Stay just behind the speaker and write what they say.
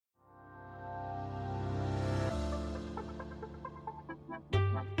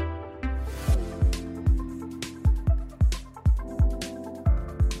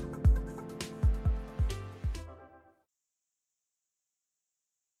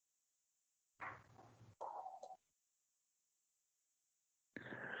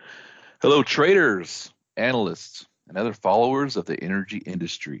Hello, traders, analysts, and other followers of the energy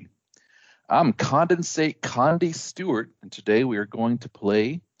industry. I'm Condensate Condi Stewart, and today we are going to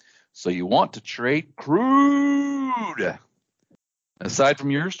play So You Want to Trade Crude. Aside from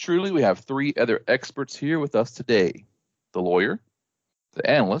yours truly, we have three other experts here with us today. The lawyer, the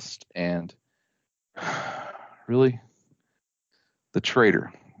analyst, and really, the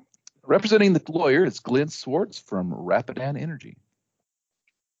trader. Representing the lawyer is Glenn Swartz from Rapidan Energy.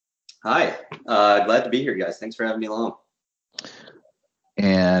 Hi, glad to be here, guys. Thanks for having me along.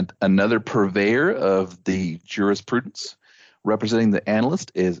 And another purveyor of the jurisprudence, representing the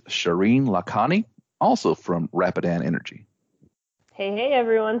analyst, is Shireen Lakhani, also from Rapidan Energy. Hey,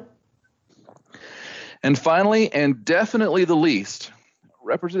 everyone. And finally, and definitely the least,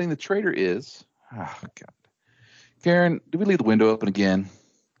 representing the trader is, Karen, did we leave the window open again?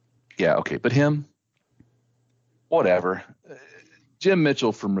 Yeah, okay, but him, whatever. Jim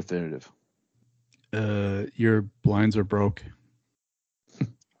Mitchell from Refinitiv. Your blinds are broke.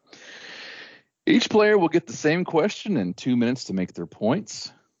 Each player will get the same question in 2 minutes to make their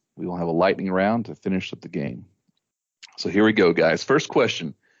points. We will have a lightning round to finish up the game. So here we go, guys. First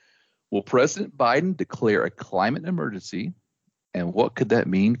question. Will President Biden declare a climate emergency, and what could that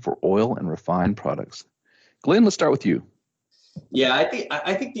mean for oil and refined products? Glenn, let's start with you. Yeah, I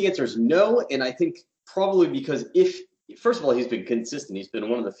think the answer is no, and I think probably because first of all, he's been consistent. He's been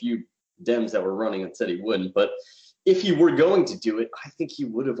one of the few Dems that were running and said he wouldn't. But if he were going to do it, I think he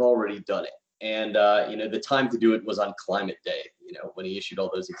would have already done it. And, the time to do it was on Climate Day, when he issued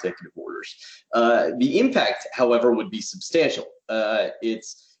all those executive orders. The impact, however, would be substantial. It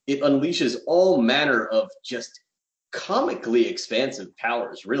unleashes all manner of just comically expansive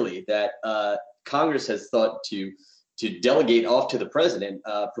powers, really, that Congress has thought to delegate off to the president,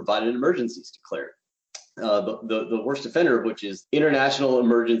 provided an emergency is declared. The worst offender of which is International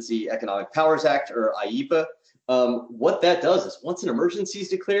Emergency Economic Powers Act, or IEPA. What that does is once an emergency is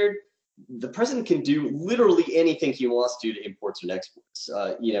declared, the president can do literally anything he wants to imports and exports.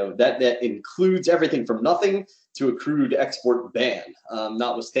 That includes everything from nothing to a crude export ban,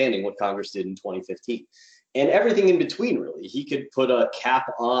 notwithstanding what Congress did in 2015. And everything in between, really. He could put a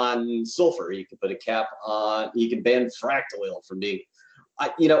cap on sulfur. He could ban fracked oil from being.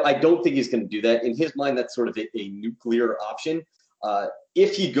 I don't think he's going to do that. In his mind, that's sort of a nuclear option.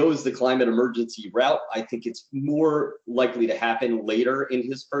 If he goes the climate emergency route, I think it's more likely to happen later in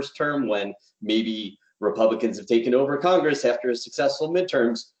his first term when maybe Republicans have taken over Congress after a successful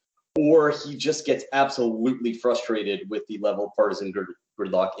midterms, or he just gets absolutely frustrated with the level of partisan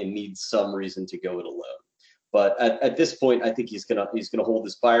gridlock and needs some reason to go it alone. But at this point, I think he's gonna hold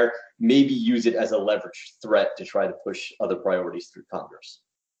his fire, maybe use it as a leverage threat to try to push other priorities through Congress.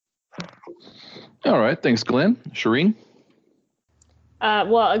 All right, thanks, Glenn. Shireen?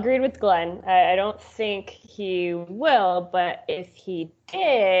 Well, agreed with Glenn. I don't think he will, but if he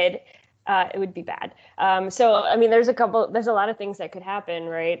did, it would be bad. There's a lot of things that could happen,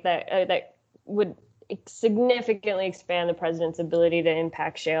 right? That would significantly expand the president's ability to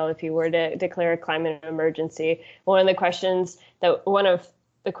impact shale if he were to declare a climate emergency. One of the questions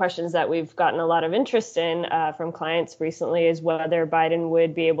that we've gotten a lot of interest in from clients recently is whether Biden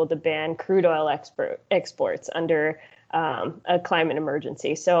would be able to ban crude oil exports under a climate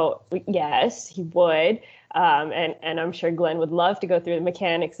emergency. So yes, he would. And I'm sure Glenn would love to go through the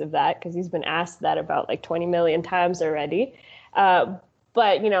mechanics of that because he's been asked that about like 20 million times already.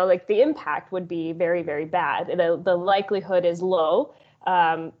 But, the impact would be very, very bad. The likelihood is low.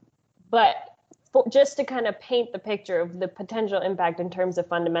 But just to kind of paint the picture of the potential impact in terms of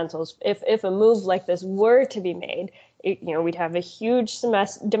fundamentals, if a move like this were to be made, we'd have a huge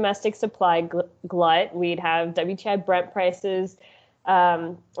domestic supply glut. We'd have WTI Brent prices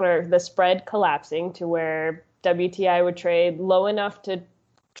or the spread collapsing to where WTI would trade low enough to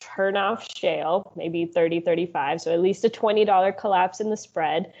turn off shale, maybe 30, 35. So at least a $20 collapse in the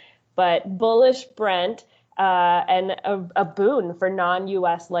spread, but bullish Brent and a boon for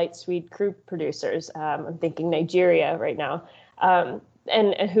non-U.S. light sweet crude producers. I'm thinking Nigeria right now,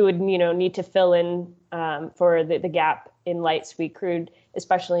 and who would need to fill in for the gap in light sweet crude,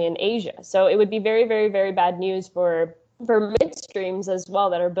 especially in Asia. So it would be very, very, very bad news for midstreams as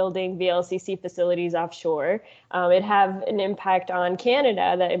well that are building VLCC facilities offshore. It'd have an impact on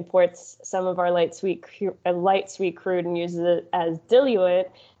Canada that imports some of our light sweet crude and uses it as diluent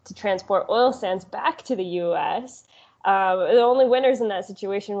to transport oil sands back to the U.S. The only winners in that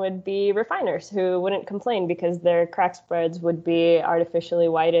situation would be refiners who wouldn't complain because their crack spreads would be artificially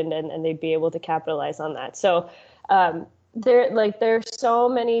widened and they'd be able to capitalize on that. So there's so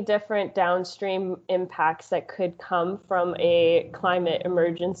many different downstream impacts that could come from a climate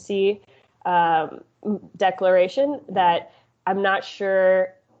emergency declaration that I'm not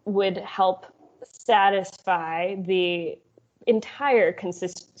sure would help satisfy the entire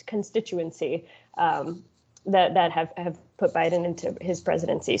constituency that have put Biden into his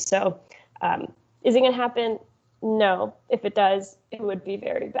presidency. So is it going to happen? No. If it does, it would be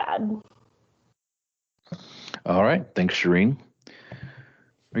very bad. All right. Thanks, Shireen.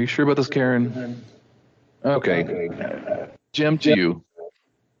 Are you sure about this, Karen? Okay. Jim, to you.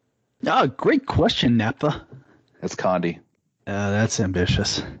 Great question, Naphtha. That's Condi. That's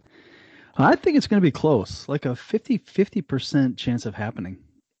ambitious. I think it's going to be close, like a 50% chance of happening.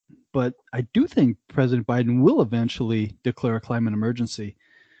 But I do think President Biden will eventually declare a climate emergency.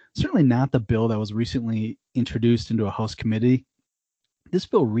 Certainly not the bill that was recently introduced into a House committee. This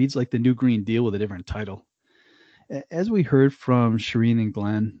bill reads like the New Green Deal with a different title. As we heard from Shireen and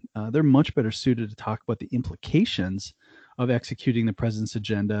Glenn, they're much better suited to talk about the implications of executing the president's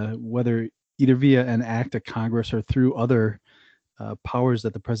agenda, whether either via an act of Congress or through other powers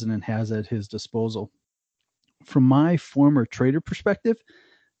that the president has at his disposal. From my former trader perspective,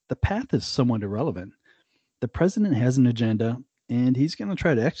 the path is somewhat irrelevant. The president has an agenda, and he's going to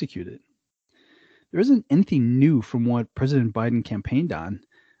try to execute it. There isn't anything new from what President Biden campaigned on.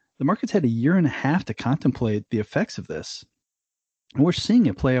 The market's had a year and a half to contemplate the effects of this, and we're seeing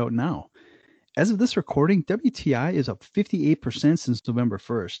it play out now. As of this recording, WTI is up 58% since November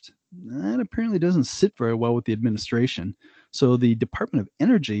 1st. That apparently doesn't sit very well with the administration. So the Department of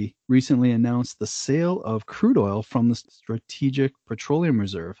Energy recently announced the sale of crude oil from the Strategic Petroleum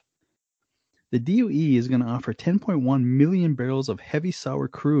Reserve. The DOE is going to offer 10.1 million barrels of heavy sour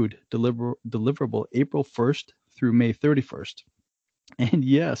crude deliverable April 1st through May 31st. And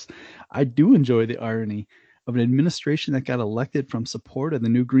yes, I do enjoy the irony of an administration that got elected from support of the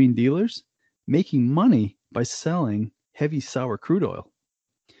new green dealers making money by selling heavy sour crude oil.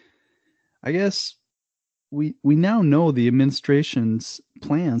 I guess we now know the administration's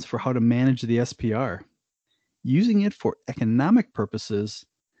plans for how to manage the SPR, using it for economic purposes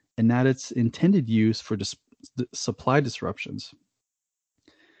and not its intended use for supply disruptions.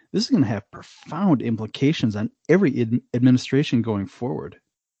 This is going to have profound implications on every administration going forward.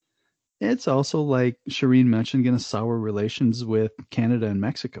 It's also, like Shireen mentioned, going to sour relations with Canada and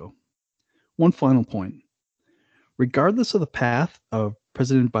Mexico. One final point. Regardless of the path of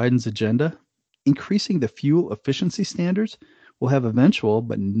President Biden's agenda, increasing the fuel efficiency standards will have eventual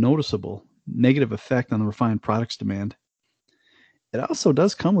but noticeable negative effect on the refined products demand. It also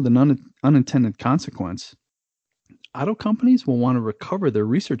does come with an unintended consequence. Auto companies will want to recover their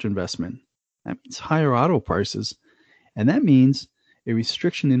research investment. That means higher auto prices, and that means a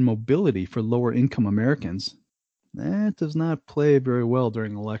restriction in mobility for lower income Americans. That does not play very well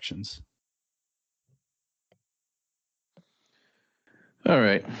during elections. All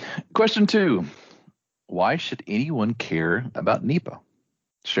right. Question 2. Why should anyone care about NEPA?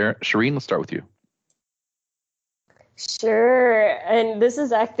 Shireen, let's start with you. Sure. And this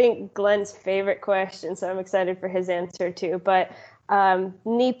is, I think, Glenn's favorite question, so I'm excited for his answer too. But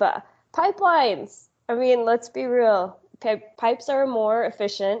NEPA, pipelines. I mean, let's be real. Pipes are a more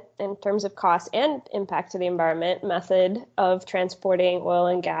efficient in terms of cost and impact to the environment method of transporting oil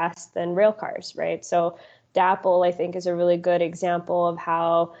and gas than rail cars, right? So DAPL, I think, is a really good example of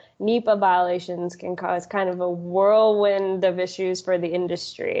how NEPA violations can cause kind of a whirlwind of issues for the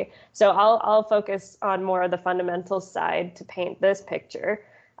industry. So I'll focus on more of the fundamental side to paint this picture.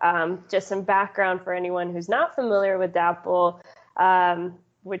 Just some background for anyone who's not familiar with DAPL,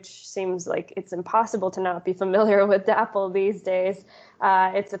 which seems like it's impossible to not be familiar with DAPL these days.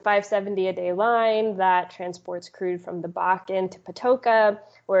 It's a 570-a-day line that transports crude from the Bakken to Patoka,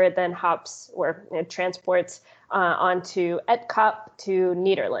 where it then transports onto Etcop to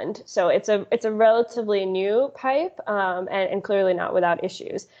Nederland. So it's a relatively new pipe and clearly not without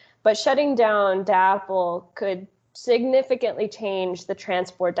issues. But shutting down DAPL could significantly change the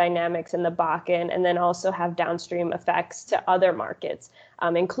transport dynamics in the Bakken and then also have downstream effects to other markets,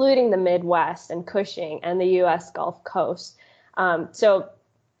 including the Midwest and Cushing and the U.S. Gulf Coast. So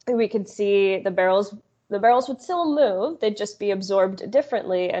we could see the barrels would still move. They'd just be absorbed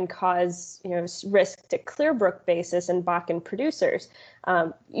differently and cause risk to Clearbrook basis and Bakken producers.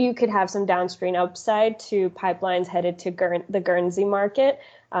 You could have some downstream upside to pipelines headed to the Guernsey market.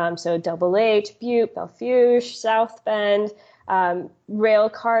 So Double H, Butte, Belfuge, South Bend. Rail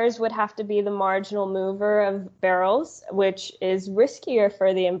cars would have to be the marginal mover of barrels, which is riskier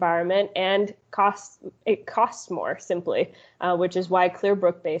for the environment and it costs more simply, which is why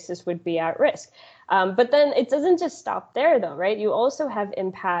Clearbrook basis would be at risk. But then it doesn't just stop there, though, right? You also have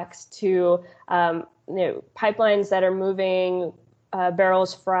impacts to pipelines that are moving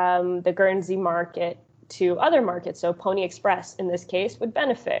barrels from the Guernsey market to other markets. So Pony Express, in this case, would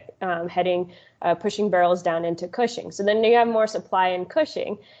benefit pushing barrels down into Cushing. So then you have more supply in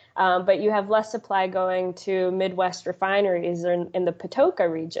Cushing, but you have less supply going to Midwest refineries in the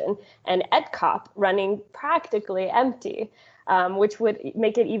Patoka region, and EDCOP running practically empty, which would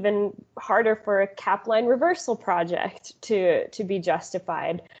make it even harder for a Capline reversal project to be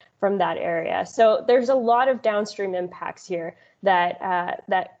justified from that area. So there's a lot of downstream impacts here that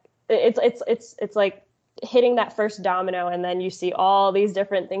it's like hitting that first domino, and then you see all these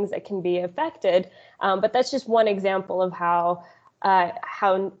different things that can be affected. But that's just one example of how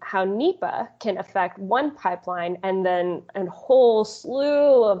NEPA can affect one pipeline and then a whole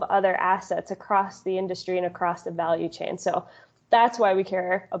slew of other assets across the industry and across the value chain. So that's why we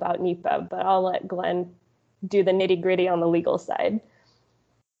care about NEPA. But I'll let Glenn do the nitty gritty on the legal side.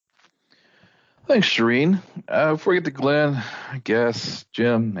 Thanks, Shireen. Before we get to Glenn, I guess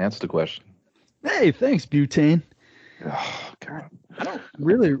Jim, answer the question. Hey, thanks, Butane. Oh, God. I don't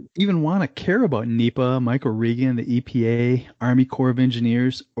really even want to care about NEPA, Michael Regan, the EPA, Army Corps of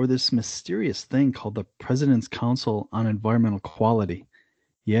Engineers, or this mysterious thing called the President's Council on Environmental Quality.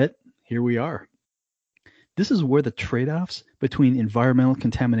 Yet, here we are. This is where the trade-offs between environmental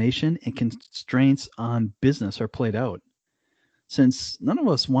contamination and constraints on business are played out. Since none of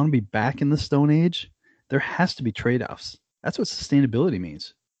us want to be back in the Stone Age, there has to be trade-offs. That's what sustainability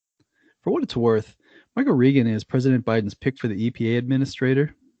means. For what it's worth, Michael Regan is President Biden's pick for the EPA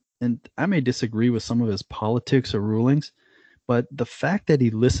administrator, and I may disagree with some of his politics or rulings, but the fact that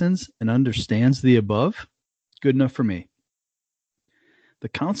he listens and understands the above, good enough for me. The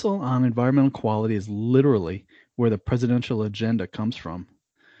Council on Environmental Quality is literally where the presidential agenda comes from.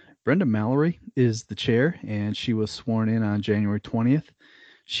 Brenda Mallory is the chair, and she was sworn in on January 20th.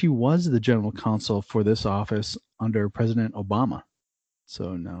 She was the general counsel for this office under President Obama.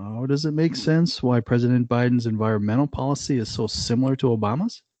 So now does it make sense why President Biden's environmental policy is so similar to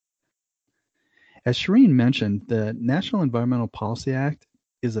Obama's? As Shireen mentioned, the National Environmental Policy Act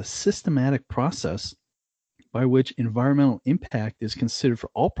is a systematic process by which environmental impact is considered for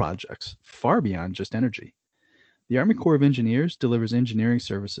all projects, far beyond just energy. The Army Corps of Engineers delivers engineering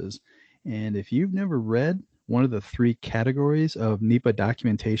services, and if you've never read one of the three categories of NEPA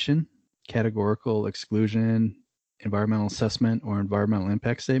documentation, categorical exclusion, environmental assessment, or environmental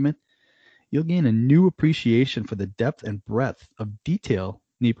impact statement, you'll gain a new appreciation for the depth and breadth of detail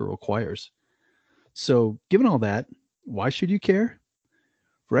NEPA requires. So, given all that, why should you care?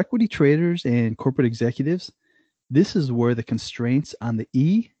 For equity traders and corporate executives, this is where the constraints on the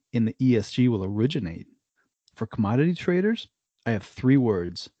E in the ESG will originate. For commodity traders, I have three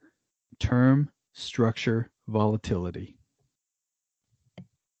words: term, structure, volatility.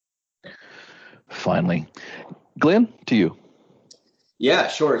 Finally, Glenn, to you. Yeah,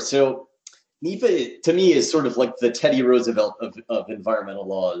 sure. So NEPA to me is sort of like the Teddy Roosevelt of environmental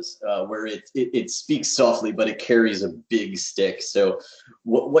laws, where it speaks softly, but it carries a big stick. So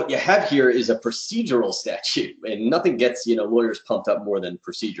what you have here is a procedural statute, and nothing gets lawyers pumped up more than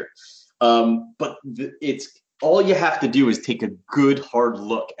procedure. But it's all you have to do is take a good hard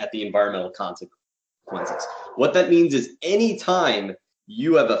look at the environmental consequences. What that means is anytime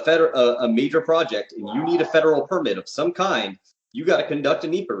you have a major project and you need a federal permit of some kind, you got to conduct a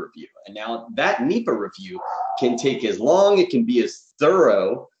NEPA review. And now that NEPA review can take as long, it can be as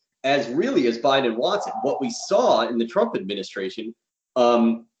thorough as Biden wants it. What we saw in the Trump administration,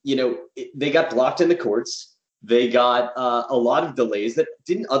 they got blocked in the courts. They got a lot of delays that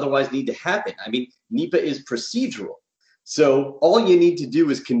didn't otherwise need to happen. I mean, NEPA is procedural. So all you need to do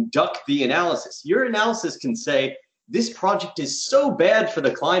is conduct the analysis. Your analysis can say, this project is so bad for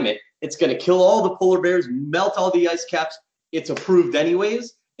the climate, it's going to kill all the polar bears, melt all the ice caps. It's approved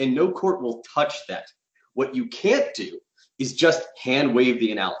anyways, and no court will touch that. What you can't do is just hand wave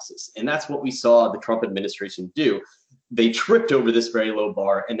the analysis. And that's what we saw the Trump administration do. They tripped over this very low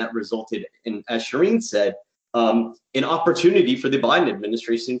bar, and that resulted in, as Shireen said, an opportunity for the Biden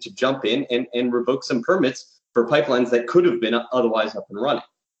administration to jump in and revoke some permits for pipelines that could have been otherwise up and running.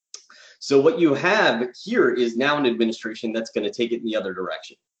 So what you have here is now an administration that's going to take it in the other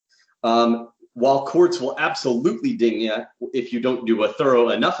direction. While courts will absolutely ding you if you don't do a thorough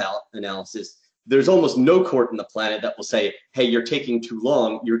enough analysis, there's almost no court on the planet that will say, hey, you're taking too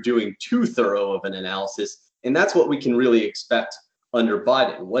long, you're doing too thorough of an analysis. And that's what we can really expect under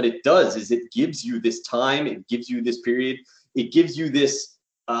Biden. What it does is it gives you this time, it gives you this period, it gives you this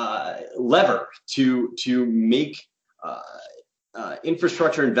lever to make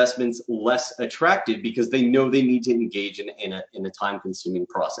infrastructure investments less attractive because they know they need to engage in a time-consuming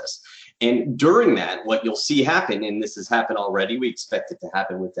process. And during that, what you'll see happen, and this has happened already, we expect it to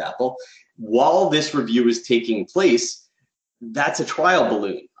happen with Apple, while this review is taking place, that's a trial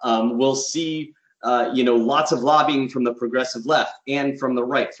balloon. We'll see lots of lobbying from the progressive left and from the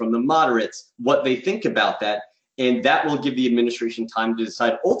right, from the moderates, what they think about that. And that will give the administration time to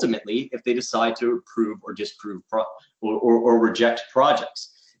decide ultimately if they decide to approve or disapprove or reject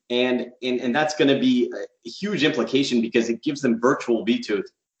projects. And that's going to be a huge implication because it gives them virtual veto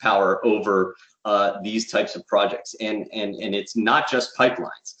power over these types of projects. And it's not just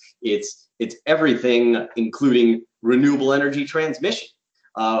pipelines. It's everything, including renewable energy transmission.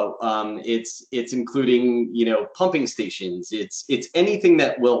 It's including pumping stations. It's anything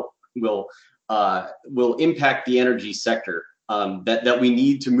that will impact the energy sector that we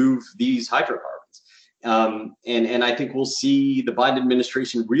need to move these hydrocarbons. And I think we'll see the Biden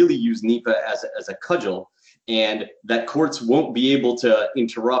administration really use NEPA as a cudgel, and that courts won't be able to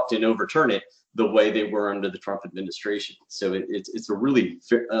interrupt and overturn it the way they were under the Trump administration. So it's a really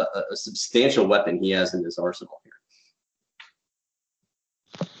a substantial weapon he has in his arsenal here.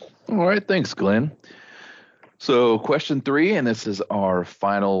 All right, thanks, Glenn. So question 3, and this is our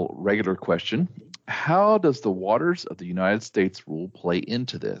final regular question. How does the waters of the United States rule play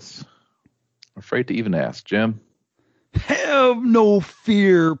into this? I'm afraid to even ask. Jim? Have no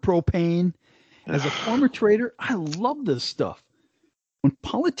fear, propane. As a former trader, I love this stuff. When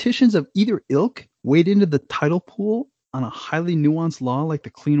politicians of either ilk wade into the tidal pool on a highly nuanced law like the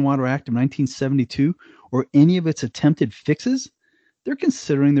Clean Water Act of 1972 or any of its attempted fixes, they're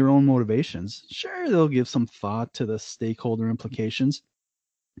considering their own motivations. Sure, they'll give some thought to the stakeholder implications,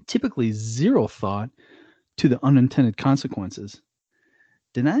 typically zero thought to the unintended consequences.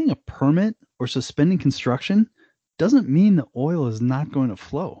 Denying a permit or suspending construction doesn't mean the oil is not going to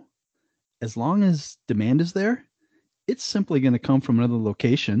flow. As long as demand is there, it's simply going to come from another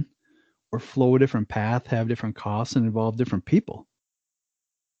location or flow a different path, have different costs, and involve different people.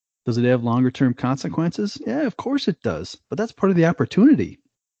 Does it have longer-term consequences? Yeah, of course it does, but that's part of the opportunity.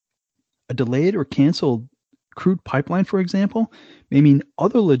 A delayed or canceled crude pipeline, for example, may mean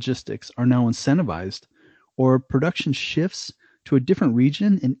other logistics are now incentivized, or production shifts to a different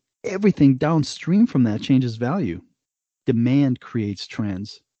region and everything downstream from that changes value. Demand creates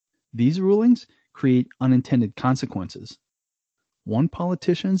trends. These rulings create unintended consequences. One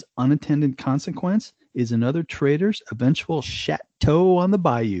politician's unintended consequence is another trader's eventual chateau on the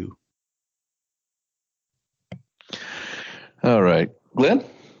bayou. All right. Glenn?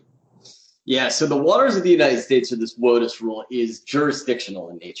 Yeah, so the waters of the United States, or this WOTUS rule, is jurisdictional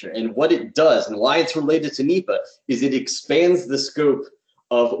in nature. And what it does and why it's related to NEPA is it expands the scope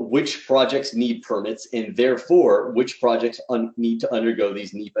of which projects need permits and therefore which projects need to undergo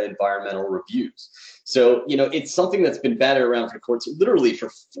these NEPA environmental reviews. So, it's something that's been batted around for courts literally for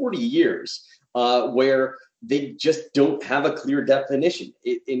 40 years. Where they just don't have a clear definition.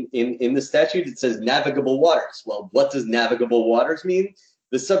 In the statute, it says navigable waters. Well, what does navigable waters mean?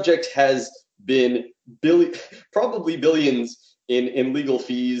 The subject has been probably billions in legal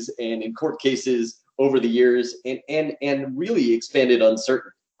fees and in court cases over the years and really expanded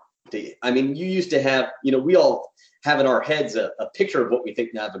uncertainty. I mean, you used to have, we all have in our heads a picture of what we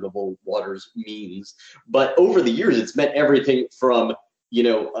think navigable waters means. But over the years, it's meant everything from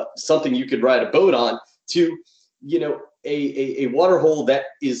something you could ride a boat on to, a water hole that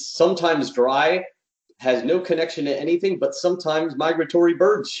is sometimes dry, has no connection to anything, but sometimes migratory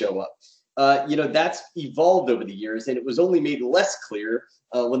birds show up. That's evolved over the years, and it was only made less clear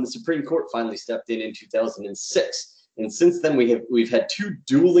when the Supreme Court finally stepped in 2006. And since then, we've had 2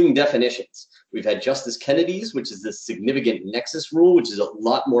 dueling definitions. We've had Justice Kennedy's, which is the significant nexus rule, which is a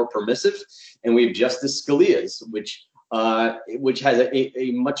lot more permissive, and we have Justice Scalia's, which has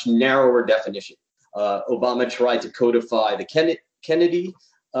a much narrower definition. Obama tried to codify the Kennedy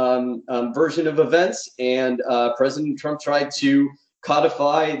version of events, and President Trump tried to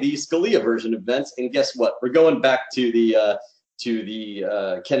codify the Scalia version of events. And guess what? We're going back to the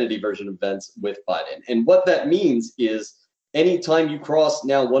Kennedy version of events with Biden. And what that means is anytime you cross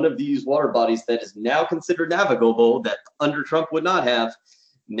now one of these water bodies that is now considered navigable, that under Trump would not have,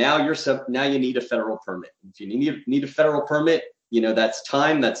 now you need a federal permit. If you need a federal permit, that's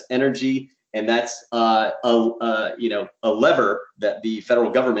time, that's energy, and that's a lever that the federal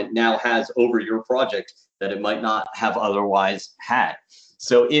government now has over your project that it might not have otherwise had.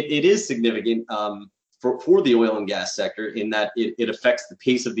 So it is significant for the oil and gas sector in that it affects the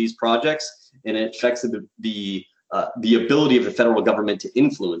pace of these projects, and it affects the ability of the federal government to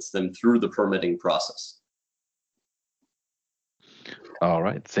influence them through the permitting process. All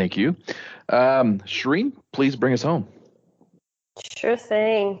right. Thank you. Shireen, please bring us home. Sure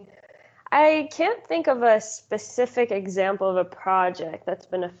thing. I can't think of a specific example of a project that's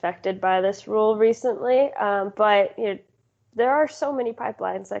been affected by this rule recently, but there are so many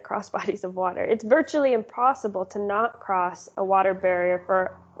pipelines that cross bodies of water. It's virtually impossible to not cross a water barrier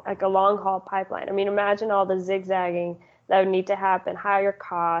for like a long haul pipeline. I mean, imagine all the zigzagging that would need to happen, higher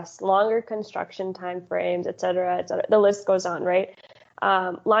costs, longer construction time frames, et cetera, et cetera. The list goes on, right?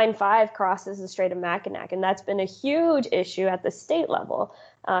 Line 5 crosses the Strait of Mackinac, and that's been a huge issue at the state level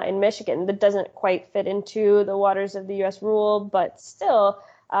in Michigan. That doesn't quite fit into the waters of the U.S. rule, but still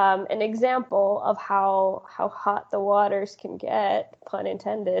an example of how hot the waters can get, pun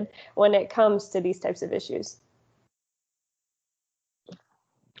intended, when it comes to these types of issues.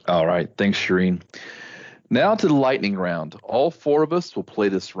 All right. Thanks, Shireen. Now to the lightning round. All 4 of us will play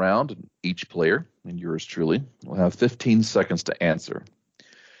this round, and each player, and yours truly, will have 15 seconds to answer.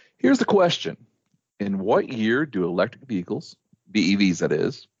 Here's the question. In what year do electric vehicles, BEVs that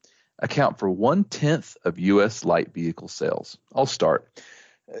is, account for 1/10 of U.S. light vehicle sales? I'll start.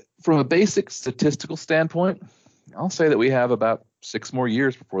 From a basic statistical standpoint, I'll say that we have about 6 more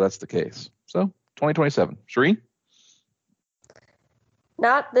years before that's the case. So 2027. Shireen?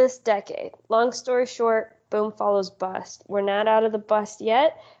 Not this decade. Long story short, boom follows bust. We're not out of the bust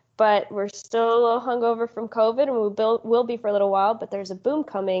yet, but we're still a little hungover from COVID, and we will be for a little while, but there's a boom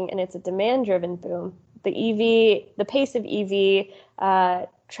coming, and it's a demand-driven boom. The pace of EV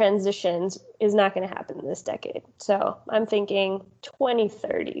transitions is not going to happen this decade. So I'm thinking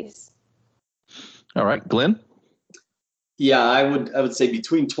 2030s. All right. Glenn? Yeah, I would say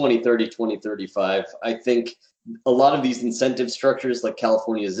between 2030, 2035. I think a lot of these incentive structures like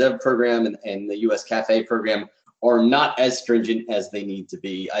California's ZEV program and the US CAFE program are not as stringent as they need to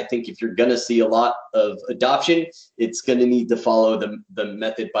be. I think if you're going to see a lot of adoption, it's going to need to follow the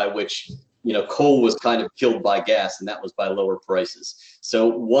method by which coal was kind of killed by gas, and that was by lower prices. So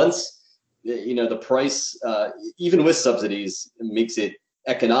once the price, even with subsidies, makes it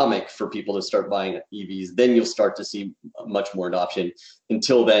economic for people to start buying EVs, then you'll start to see much more adoption.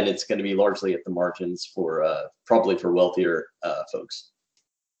 Until then, it's going to be largely at the margins for probably for wealthier folks.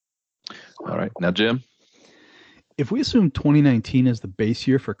 All right. Now, Jim? If we assume 2019 as the base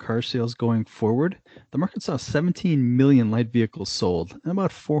year for car sales going forward, the market saw 17 million light vehicles sold and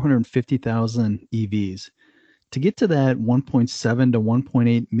about 450,000 EVs. To get to that 1.7 to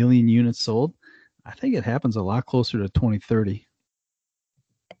 1.8 million units sold, I think it happens a lot closer to 2030.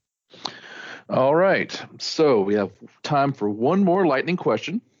 All right. So we have time for one more lightning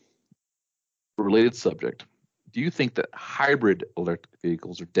question. Related subject. Do you think that hybrid electric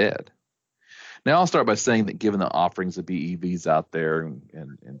vehicles are dead? Now, I'll start by saying that given the offerings of BEVs out there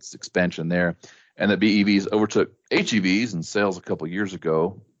and its expansion there, and that BEVs overtook HEVs in sales a couple years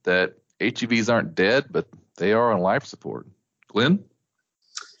ago, that HEVs aren't dead, but they are on life support. Glenn?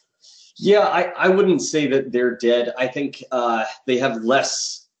 Yeah, I wouldn't say that they're dead. I think they have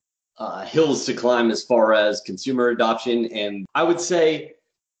less hills to climb as far as consumer adoption. And I would say,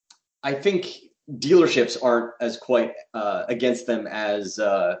 I think dealerships aren't as quite against them as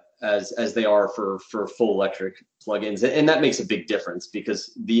they are for full electric plugins, and that makes a big difference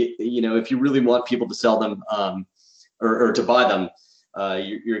because if you really want people to sell them or to buy them,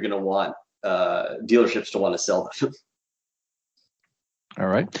 you're going to want dealerships to want to sell them. All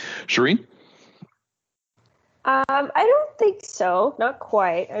right, Shireen? I don't think so. Not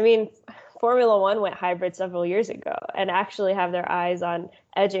quite. I mean, Formula One went hybrid several years ago and actually have their eyes on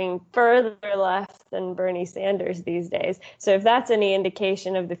edging further left than Bernie Sanders these days. So if that's any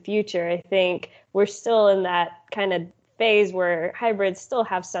indication of the future, I think we're still in that kind of phase where hybrids still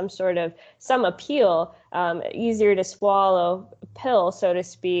have some appeal, easier to swallow pill, so to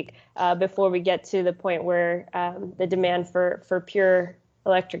speak, before we get to the point where the demand for pure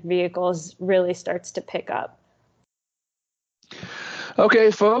electric vehicles really starts to pick up.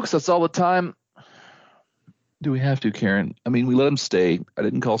 Okay, folks, that's all the time. Do we have to, Karen? I mean, we let them stay. I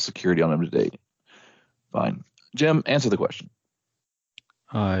didn't call security on them today. Fine. Jim, answer the question.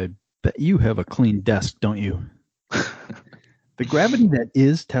 I bet you have a clean desk, don't you? The gravity that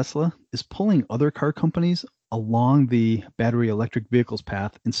is Tesla is pulling other car companies along the battery electric vehicles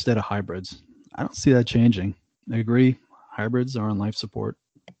path instead of hybrids. I don't see that changing. I agree. Hybrids are on life support.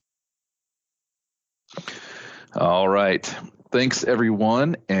 All right. Thanks,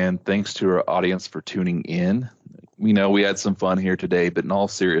 everyone, and thanks to our audience for tuning in. We know we had some fun here today, but in all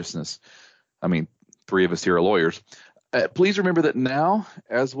seriousness, I mean, 3 of us here are lawyers. Please remember that now,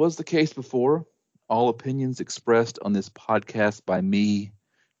 as was the case before, all opinions expressed on this podcast by me,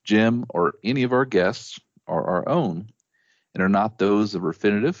 Jim, or any of our guests are our own and are not those of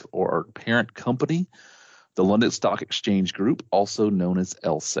Refinitiv or our parent company, the London Stock Exchange Group, also known as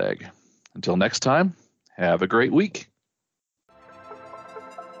LSEG. Until next time, have a great week.